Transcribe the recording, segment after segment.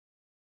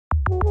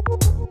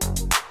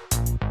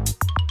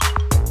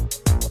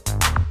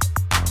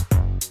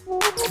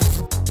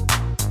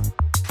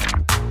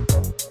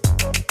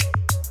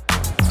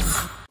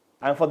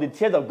And for the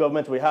tiers of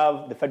government, we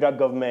have the federal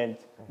government,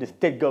 the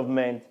state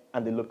government,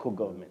 and the local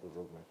government.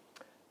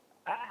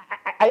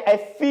 I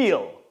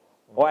feel,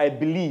 or I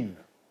believe,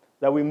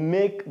 that we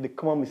make the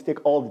common mistake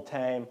all the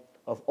time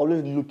of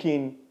always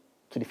looking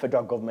to the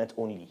federal government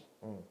only.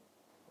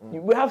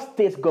 We have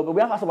state government,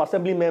 we have House of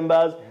Assembly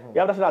members, we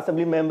have National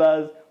Assembly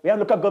members, we have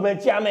local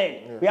government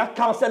chairmen, we have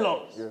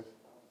councillors,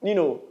 you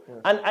know,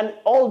 and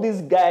all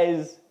these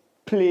guys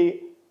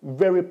play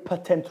very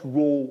potent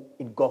role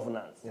in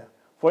governance.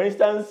 For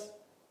instance,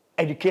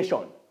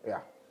 education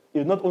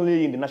is not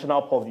only in the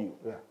national purview.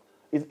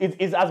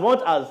 It's as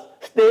much as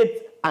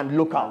state and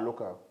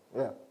local.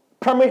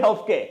 Primary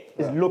healthcare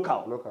is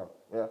local.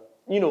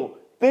 You know,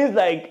 things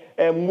like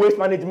waste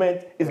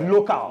management is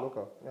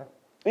local.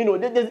 You know,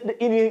 in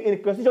the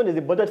Constitution, there's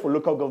a budget for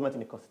local government in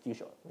the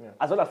Constitution,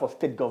 as well as for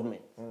state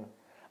government.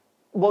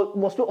 But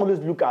must we always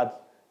look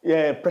at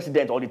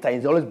president all the time?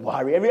 It's always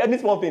Buhari. Any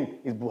small thing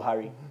is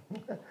Buhari.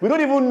 We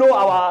don't even know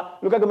our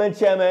local government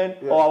chairman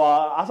or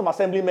our House of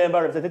Assembly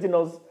member representing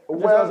us.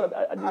 Well,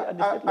 at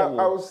the state level.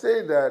 I would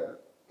say that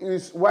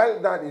while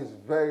that is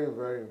very,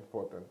 very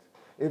important.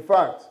 In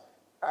fact,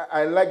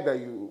 I like that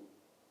you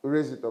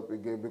raise it up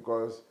again,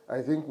 because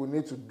I think we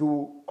need to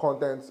do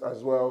contents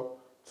as well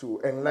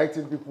to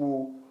enlighten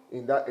people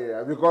in that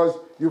area, because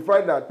you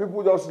find that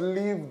people just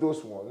leave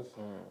those ones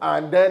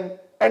and then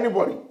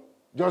anybody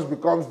just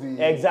becomes the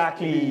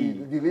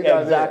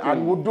leader there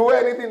and will do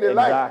anything they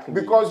like,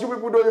 because you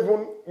people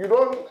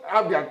don't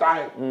have their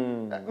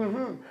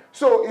time.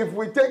 So if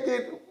we take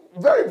it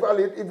very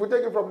valid, if we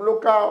take it from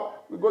local,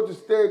 we go to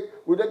state,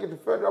 we take it to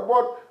federal,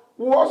 but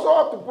we also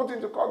have to put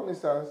into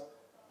cognizance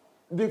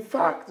the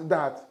fact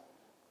that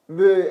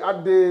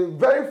at the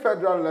very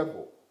federal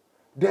level,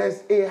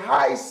 there's a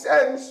high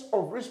sense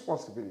of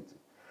responsibility.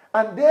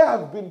 And there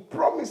have been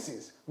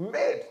promises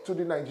made to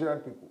the Nigerian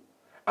people.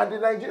 And the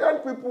Nigerian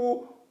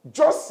people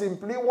just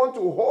simply want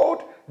to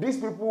hold these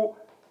people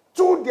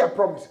to their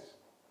promises.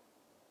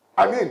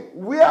 I mean,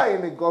 we are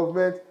in a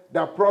government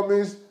that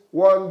promised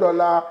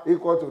 $1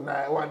 equal to 1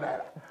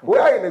 naira. We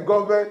are in a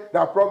government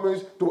that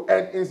promised to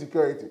end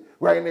insecurity.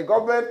 We are in a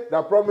government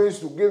that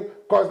promised to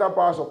give constant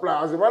power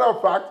supply. As a matter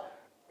of fact,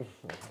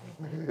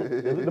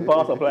 the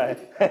power supply.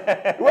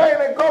 We are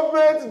in a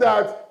government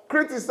that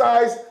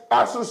criticized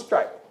ASU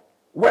strike.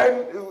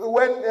 When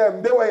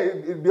they were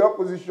in the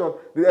opposition,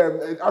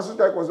 the ASU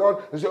strike was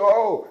on. They said,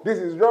 "Oh, this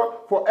is wrong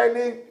for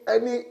any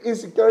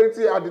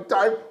insecurity at the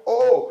time."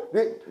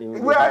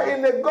 We are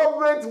in a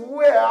government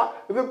where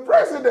the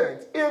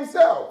president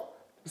himself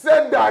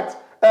said that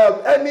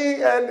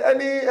any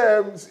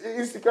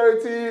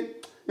insecurity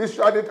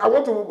issue. I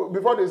want to,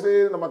 before they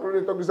say the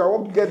Macaroni talk, I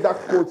want to get that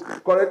quote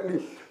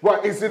correctly,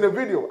 but it's in a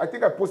video. I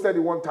think I posted it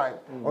one time.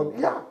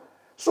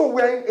 So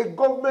we are in a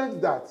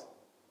government that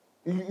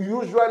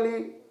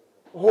usually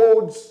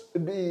holds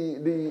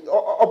the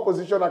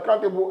opposition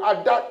accountable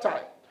at that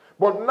time.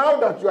 But now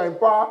that you are in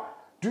power,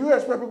 do you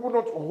expect people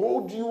not to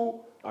hold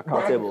you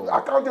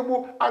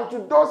accountable and to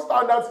those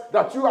standards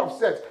that you have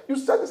set? You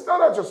set the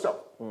standards yourself.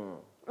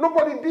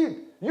 Nobody did.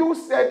 You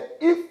said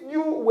if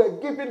you were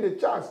given the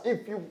chance,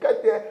 if you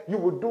get there, you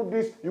will do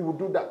this, you will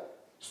do that.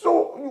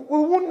 So we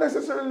won't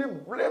necessarily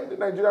blame the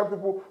Nigerian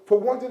people for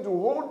wanting to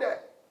hold them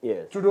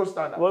to those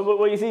standards.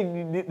 Well, you see,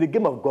 the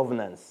game of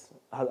governance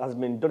has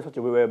been done in such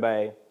a way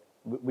whereby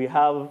we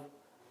have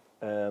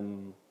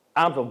arms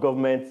of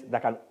government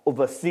that can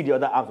oversee the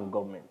other arms of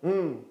government.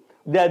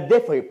 They are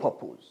there for a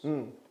purpose.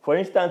 For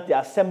instance, the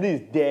assembly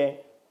is there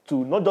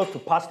to not just to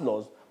pass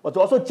laws, but to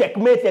also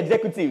checkmate the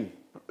executive.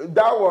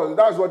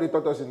 That's what they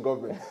taught us in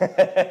government.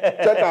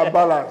 Check and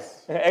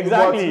balance.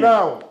 Exactly. But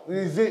now,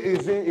 is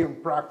it in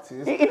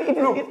practice?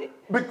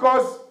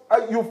 Because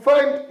you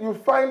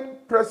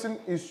find pressing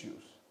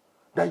issues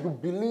that you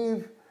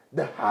believe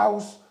the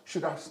House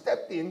should have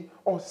stepped in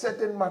on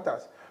certain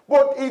matters.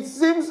 But it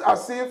seems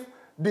as if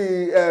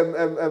the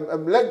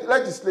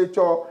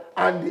legislature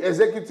and the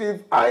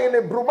executive are in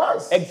a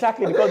bromance.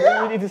 Exactly, because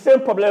it's the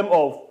same problem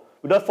of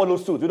we don't follow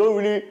suit. We don't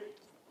really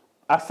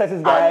access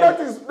this guy. And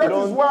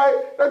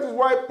that is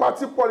why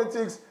party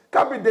politics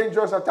can be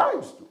dangerous at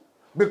times too.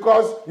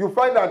 Because you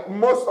find that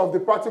most of the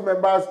party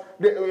members,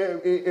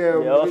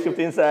 they're all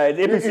shifting sides.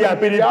 APC and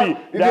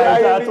PDP, they are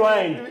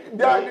intertwined.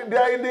 They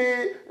are in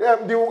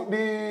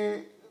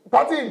the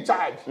party in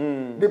charge,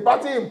 the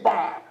party in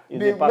power.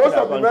 Most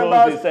of the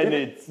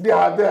members, they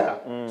are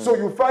there. So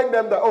you find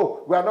them that,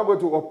 oh, we are not going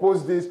to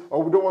oppose this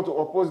or we don't want to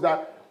oppose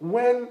that.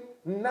 When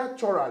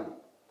naturally,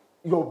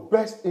 your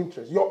best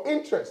interest, your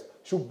interest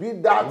should be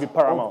that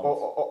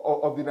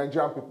of the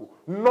Nigerian people.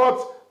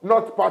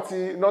 Not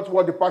party, not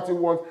what the party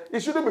wants.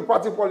 It shouldn't be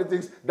party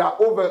politics that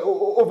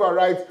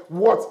overrides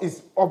what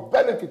is of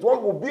benefit,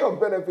 what will be of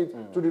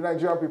benefit to the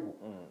Nigerian people.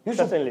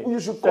 You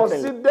should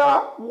consider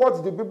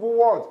what the people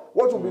want,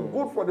 what will be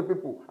good for the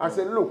people, and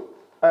say, look,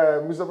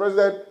 Mr.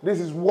 President,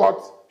 this is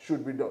what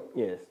should be done.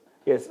 Yes.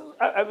 Yes,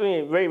 I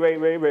mean, very, very,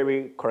 very,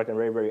 very correct and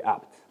very, very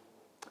apt.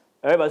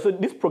 However, so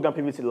this program,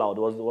 PVC Loud,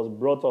 was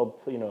brought up,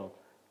 you know,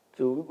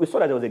 we saw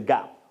that there was a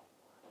gap.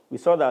 We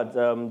saw that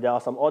there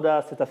are some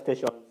other sister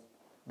stations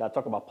that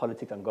talk about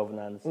politics and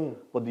governance,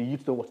 but the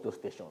youth don't watch those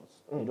stations.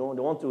 They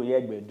want to hear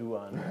Gbedu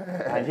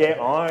and hear,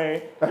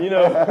 you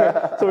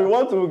know. So we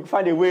want to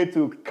find a way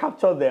to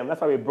capture them.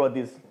 That's why we brought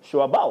this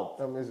show about.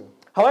 Amazing.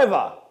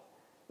 However,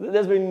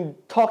 there's been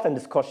talks and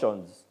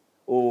discussions.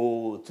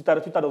 Oh, Twitter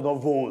does not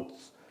vote.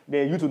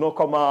 The youth will not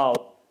come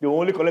out. They will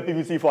only collect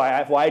PVC for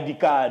ID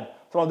card.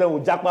 Some of them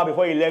will jackpot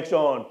before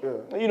election.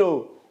 Yeah. You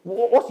know,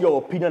 what's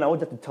your opinion? I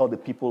want you to tell the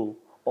people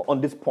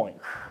on this point.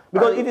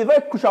 Because it is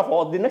very crucial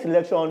for us. The next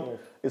election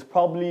is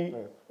probably,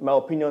 in my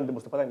opinion, the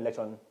most important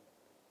election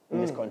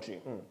in this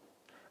country.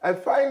 I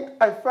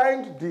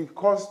find the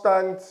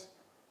constant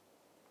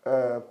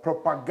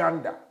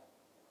propaganda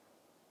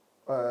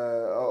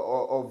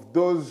of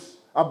those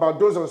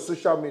on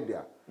social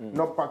media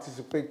not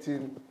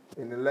participating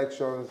in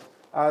elections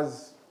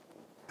as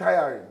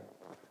tiring,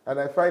 and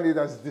I find it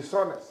as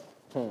dishonest.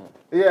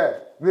 Yeah,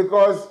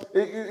 because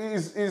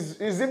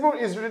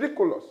it's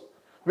ridiculous.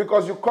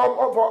 Because you come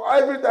up for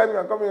every time you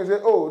are coming and say,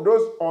 oh,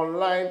 those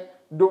online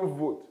don't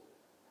vote.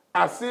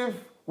 As if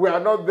we are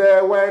not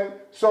there when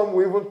some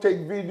will even take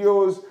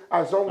videos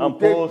and some will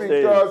take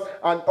pictures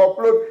and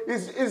upload.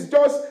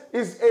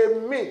 It's a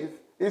myth.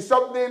 It's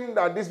something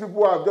that these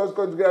people have just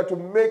come together to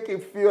make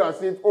it feel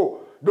as if,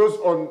 oh, those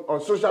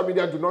on social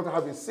media do not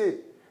have a say.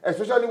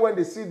 Especially when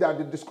they see that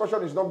the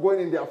discussion is not going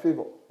in their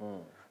favor.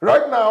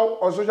 Right now,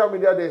 on social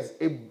media, there's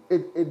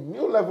a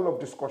new level of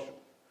discussion.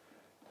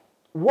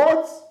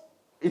 What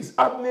is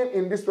happening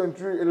in these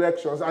 23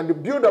 elections and the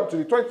build-up to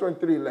the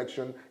 2023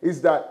 election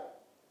is that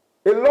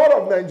a lot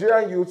of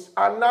Nigerian youths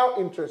are now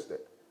interested.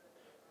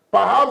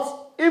 Perhaps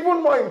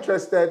even more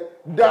interested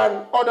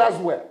than others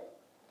were.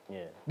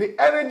 Yeah.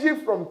 The energy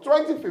from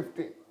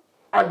 2015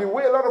 and the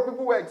way a lot of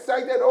people were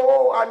excited,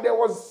 oh, and there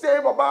was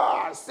say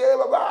Baba, say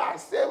Baba,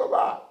 say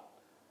Baba.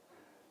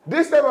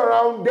 This time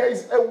around, there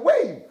is a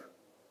wave.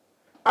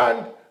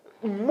 And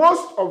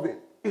most of it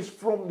is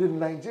from the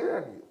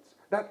Nigerian youths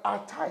that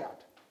are tired.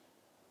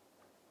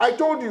 I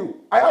told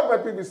you, I have my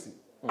PVC,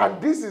 and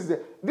this is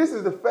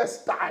the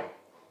first time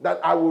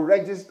that I will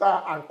register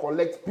and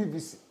collect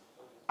PVC.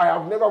 I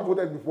have never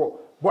voted before,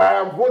 but I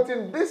am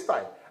voting this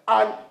time.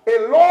 And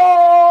a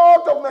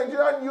lot of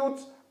Nigerian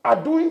youths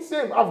are doing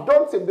same, have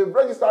done same, they've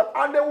registered,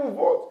 and they will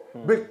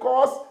vote.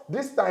 Because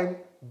this time,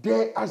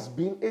 there has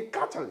been a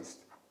catalyst,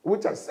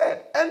 which I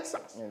said,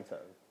 NSAS.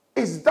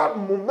 It's that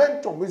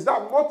momentum, it's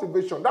that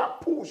motivation,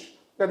 that push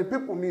that the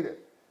people needed.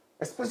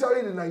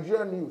 Especially the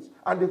Nigerian youth,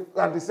 and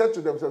they said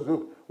to themselves,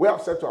 look, we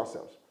have said to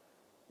ourselves,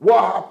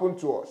 what happened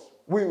to us?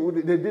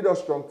 They did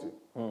us strong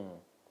thing.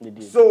 They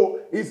did.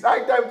 So it's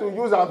high time to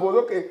use our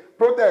vote. Okay,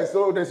 protest,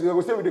 so they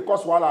will say with the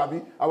cost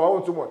walabi, I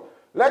want too much.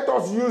 Let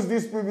us use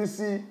this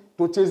PVC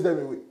to chase them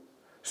away.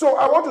 So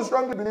I want to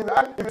strongly believe,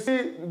 and if you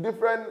see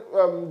different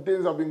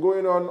things have been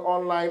going on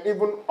online,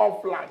 even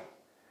offline.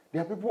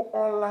 There are people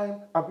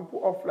online and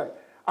people offline.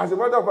 As a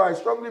matter of fact, I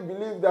strongly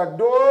believe that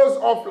those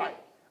offline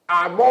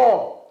are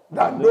more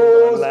than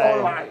those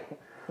online.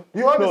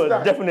 You understand?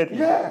 No, definitely.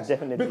 Yes.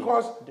 Definitely.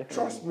 Because,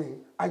 trust me,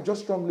 I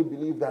just strongly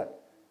believe that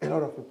a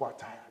lot of people are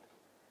tired.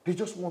 They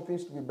just want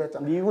things to be better.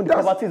 Even the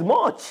poverty is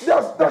much.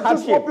 That's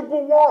just what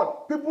people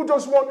want. People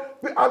just want,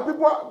 and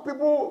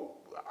people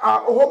are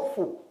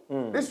hopeful.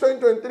 This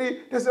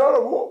 2023, there's a lot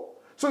of hope.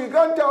 So you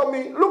can't tell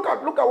me, look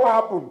at what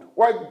happened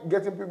while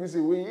getting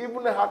PVC. We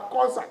even had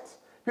concerts.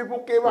 People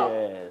came out.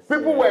 Yes,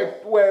 people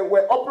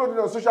were uploading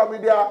on social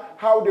media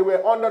how they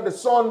were under the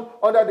sun,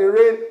 under the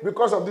rain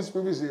because of this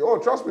PVC. Oh,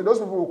 trust me, those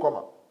people will come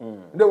out.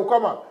 They will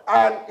come out.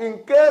 And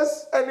in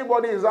case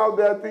anybody is out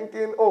there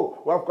thinking,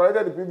 oh, we have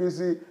collected the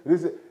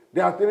PVC,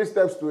 there are 3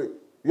 steps to it.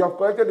 You have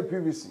collected the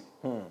PVC.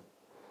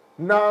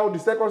 Now, the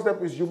second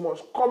step is you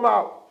must come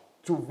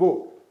out to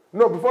vote.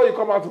 No, before you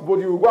come out to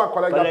vote, you will go and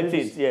collect that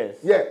PVC. Yes.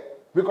 Yeah,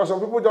 because some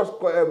people just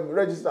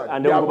registered.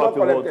 And they will go back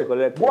to vote to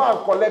collect it. Go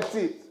and collect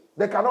it.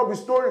 There cannot be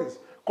stories.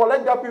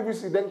 Collect that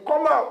PVC, then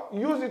come out,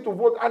 use it to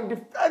vote, and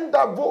defend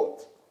that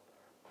vote.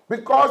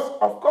 Because,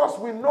 of course,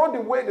 we know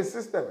the way the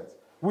system is.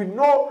 We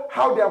know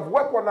how they have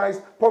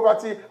weaponized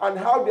poverty and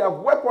how they have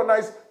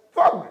weaponized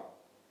thuggery,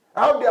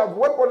 how they have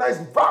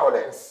weaponized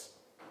violence.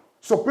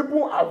 So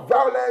people are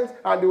violent,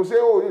 and they will say,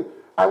 oh,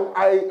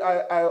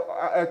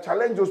 I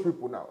challenge those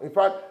people now. In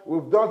fact,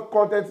 we've done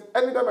content.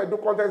 Anytime I do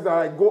content that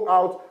I go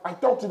out, I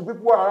talk to the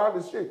people around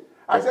the street.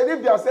 I said,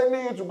 if they are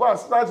sending you to go and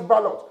snatch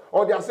ballots,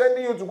 or they are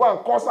sending you to go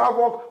and cause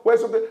havoc,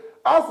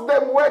 ask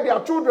them where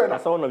their children are.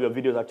 I saw one of your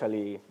videos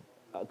actually.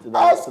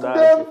 Ask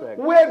them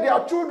where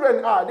their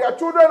children are. Their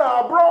children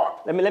are abroad.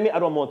 Let me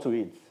add one more to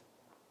it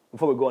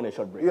before we go on a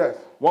short break. Yes.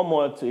 One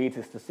more to it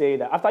is to say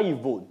that after you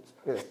vote,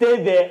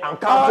 stay there and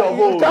count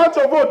your vote. Count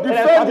your vote.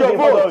 Defend your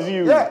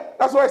vote. Yeah,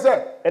 that's what I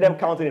said. Let them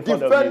count it in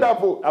front of you. Defend that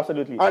vote.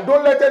 Absolutely. And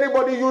don't let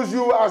anybody use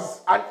you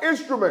as an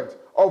instrument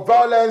of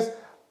violence,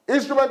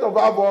 instrument of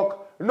havoc.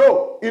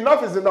 No,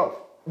 enough is enough.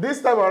 This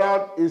time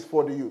around is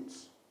for the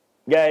youths.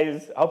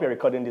 Guys, I hope you're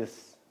recording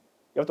this.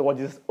 You have to watch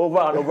this over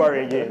and over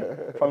again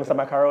from Mr.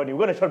 Macaroni.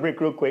 We're going to short break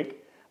real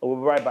quick, and we'll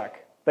be right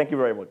back. Thank you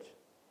very much.